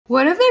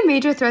One of the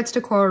major threats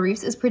to coral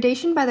reefs is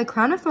predation by the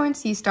crown-of-thorns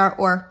sea star,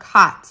 or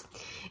COTS.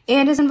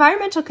 And as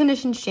environmental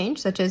conditions change,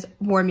 such as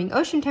warming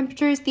ocean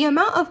temperatures, the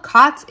amount of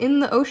COTS in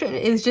the ocean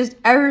is just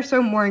ever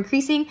so more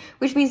increasing,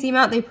 which means the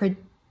amount they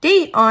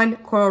predate on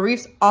coral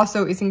reefs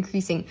also is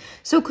increasing.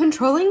 So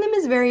controlling them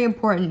is very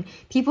important.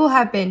 People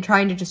have been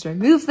trying to just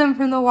remove them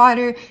from the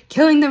water,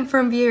 killing them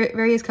from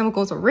various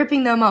chemicals, or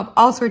ripping them up,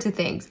 all sorts of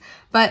things.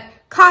 But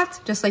COTS,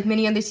 just like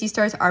many other sea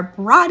stars, are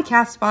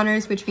broadcast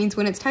spawners, which means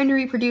when it's time to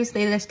reproduce,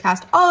 they just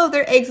cast all of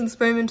their eggs and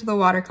sperm into the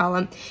water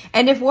column.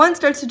 And if one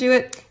starts to do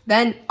it,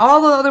 then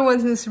all the other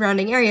ones in the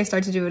surrounding area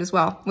start to do it as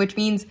well, which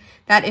means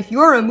that if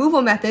your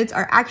removal methods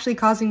are actually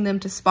causing them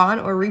to spawn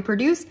or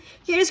reproduce,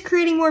 you're just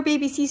creating more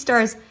baby sea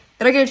stars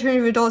that are going to turn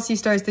into adult sea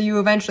stars that you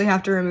eventually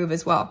have to remove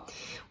as well.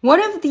 One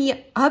of the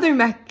other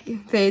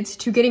methods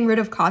to getting rid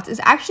of COTS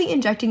is actually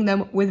injecting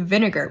them with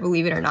vinegar,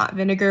 believe it or not.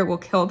 Vinegar will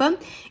kill them.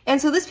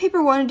 And so this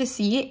paper wanted to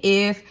see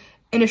if,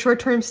 in a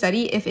short-term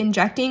study, if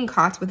injecting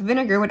COTS with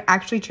vinegar would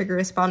actually trigger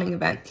a spawning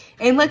event.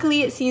 And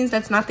luckily, it seems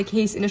that's not the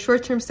case. In a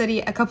short-term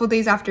study, a couple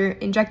days after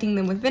injecting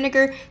them with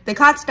vinegar, the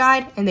COTS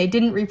died and they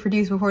didn't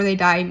reproduce before they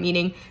died,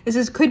 meaning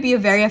could be a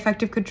very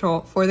effective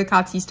control for the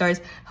COTS sea stars,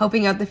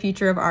 helping out the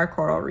future of our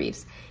coral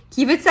reefs.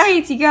 Keep it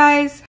sciencey, guys!